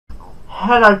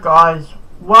Hello guys,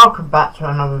 welcome back to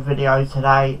another video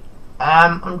today.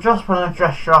 I'm just want to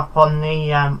dress you up on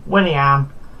the Willian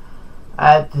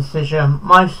decision,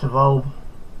 most of all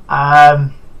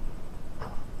from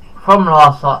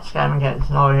last night's game against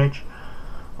Norwich.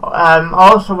 I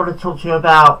also want to talk to you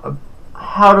about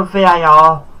how the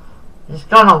VAR is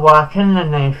going to work in the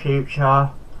near future.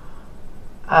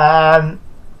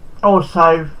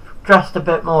 Also dressed a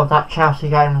bit more of that Chelsea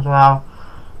game as well.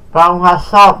 But I'm going to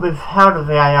start with how the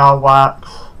VAR works.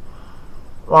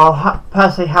 Well,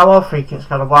 personally, how I think it's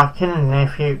going to work in the near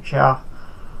future.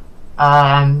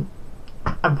 And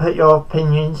put your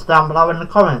opinions down below in the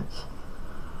comments.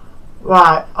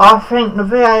 Right, I think the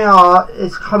VAR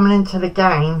is coming into the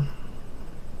game.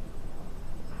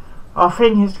 I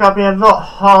think it's going to be a lot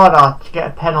harder to get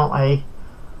a penalty.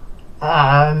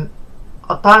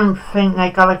 I don't think they're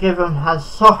going to give them as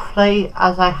softly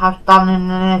as they have done in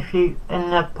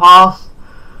the past.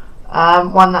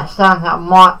 One that stands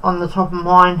out on the top of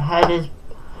my head is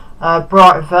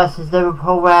Brighton versus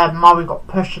Liverpool, where Murray got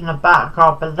pushed in the back.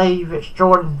 I believe it's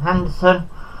Jordan Henderson.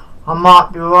 I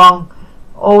might be wrong.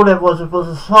 All it was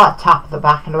a slight tap at the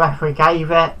back, and the referee gave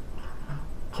it.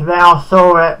 To me, I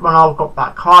saw it when I got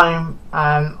back home.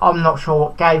 I'm not sure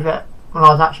what gave it when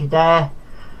I was actually there,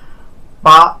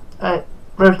 but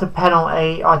with the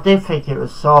penalty, I did think it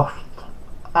was soft.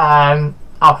 I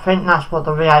think that's what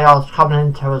the VAR is coming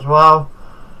into as well.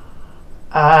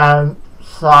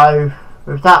 So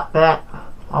with that bit,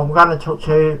 I'm going to talk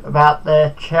to you about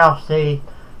the Chelsea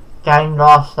game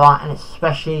last night, and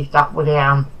especially that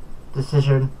Willian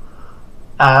decision,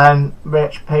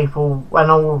 which people went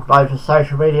all over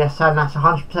social media saying that's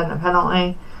 100% a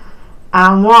penalty,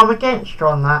 and why I'm against you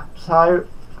on that. So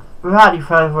without any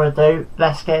further ado,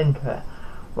 let's get into it.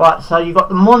 Right, so you got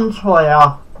the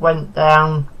Montoya went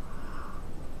down,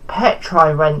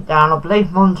 Petro went down, I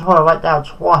believe Montoya went down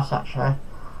twice actually.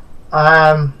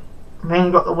 Then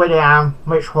you got the Willian,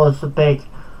 which was the big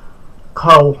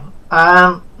call.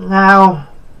 Now,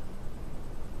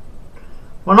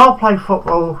 when I played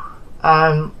football when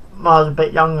I was a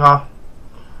bit younger,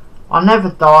 I never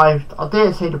dived. I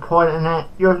didn't see the point in it.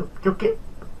 You're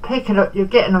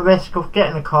getting a risk of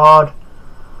getting a card.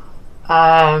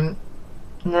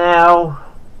 Now,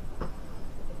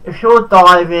 if you're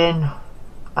diving,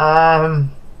 another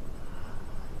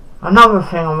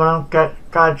thing I'm going to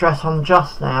address on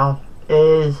just now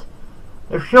is,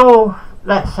 if you're,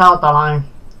 let's say, I don't know,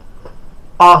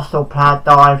 Arsenal player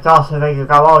dived, Arsenal they could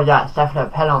go, oh yeah, it's definitely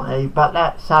a penalty. But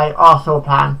let's say Arsenal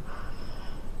player,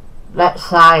 let's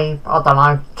say, I don't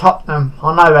know, Tottenham,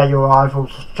 I know they're your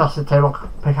rivals, just a team I can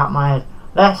pick up my head.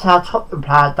 Let's say a Tottenham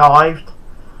player dived,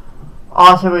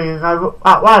 Arsenal we could go,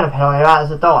 that wasn't a penalty, that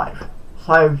was a dive.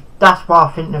 So that's why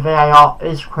I think the VAR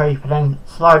is creeping in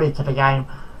slowly to the game.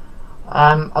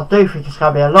 I do think it's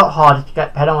going to be a lot harder to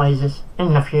get penalties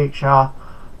in the future.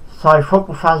 So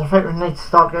football fans, I think we need to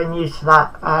start getting used to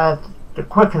that. The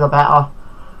quicker the better.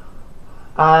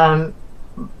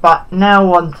 But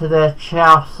now on to the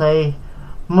Chelsea.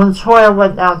 Montoya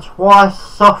went down twice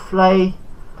softly.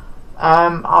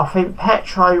 I think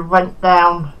Petro went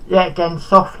down yet again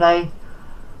softly.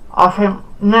 I think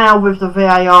now with the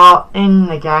VAR in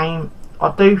the game,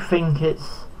 I do think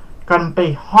it's going to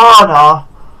be harder,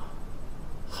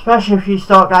 especially if you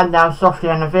start going down softly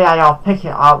and the VAR pick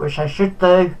it up, which they should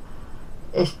do.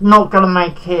 It's not going to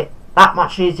make it that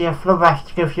much easier for the ref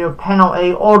to give you a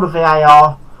penalty, or the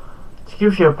VAR to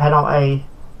give you a penalty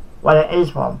when it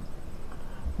is one.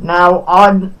 Now,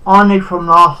 I knew from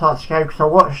last night's game, because I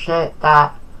watched it,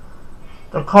 that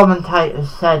the commentators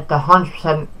said the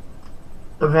 100%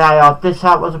 the VAR did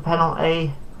say it was a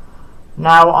penalty.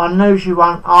 Now, I know you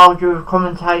won't argue with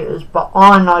commentators, but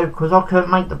I know, because I couldn't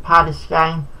make the Palace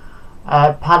game,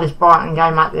 Palace Brighton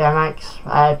game at the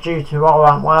MX, due to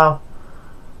I went well,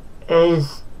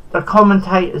 is the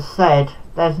commentators said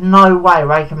there's no way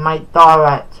they can make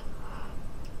direct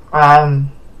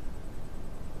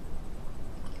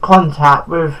contact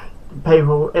with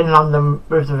people in London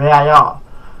with the VAR.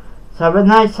 So when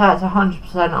they say it's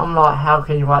 100%, I'm like, how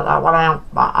can you work that one out?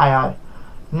 But aye.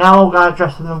 Now I'm going to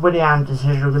address the Willian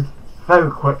decision very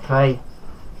quickly.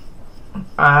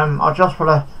 I just want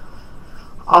to,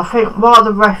 I think while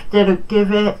the ref didn't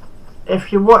give it,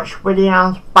 if you watch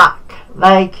Willian's back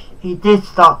leg, he did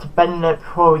start to bend it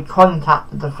before he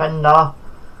contacted the defender.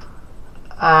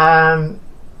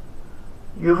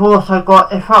 You've also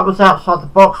got, if that was outside the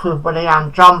box with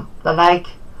Willian jumped the leg,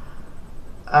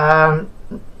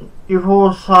 you've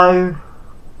also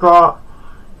got,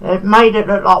 it made it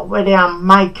look like Willian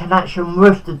made connection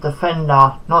with the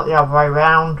defender, not the other way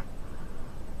round.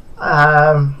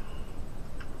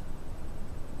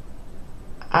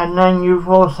 and then you've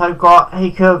also got,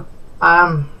 he could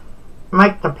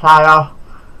make the player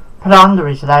put it under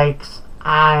his legs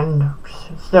and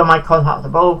still make contact with the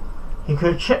ball. He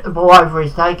could chip the ball over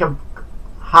his leg and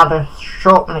had a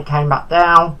shot when it came back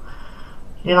down.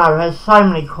 You know, there's so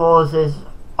many causes.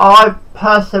 I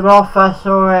personally, when I first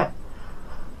saw it,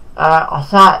 I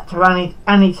say it to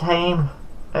any team,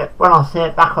 when I see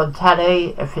it back on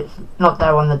telly, if it's not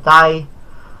there on the day,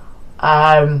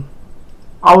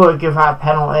 I would give that a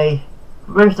penalty.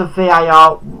 With the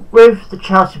VAR, with the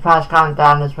Chelsea players going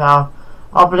down as well,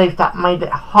 I believe that made it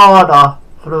harder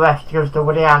for the ref to give the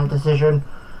Willian decision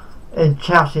in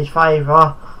Chelsea's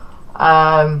favour.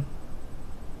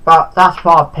 But that's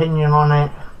my opinion on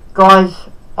it. Guys,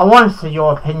 I want to see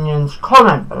your opinions.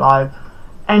 Comment below.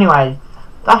 Anyway,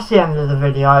 that's the end of the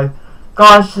video.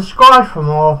 Guys, subscribe for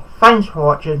more. Thanks for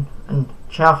watching, and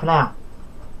ciao for now.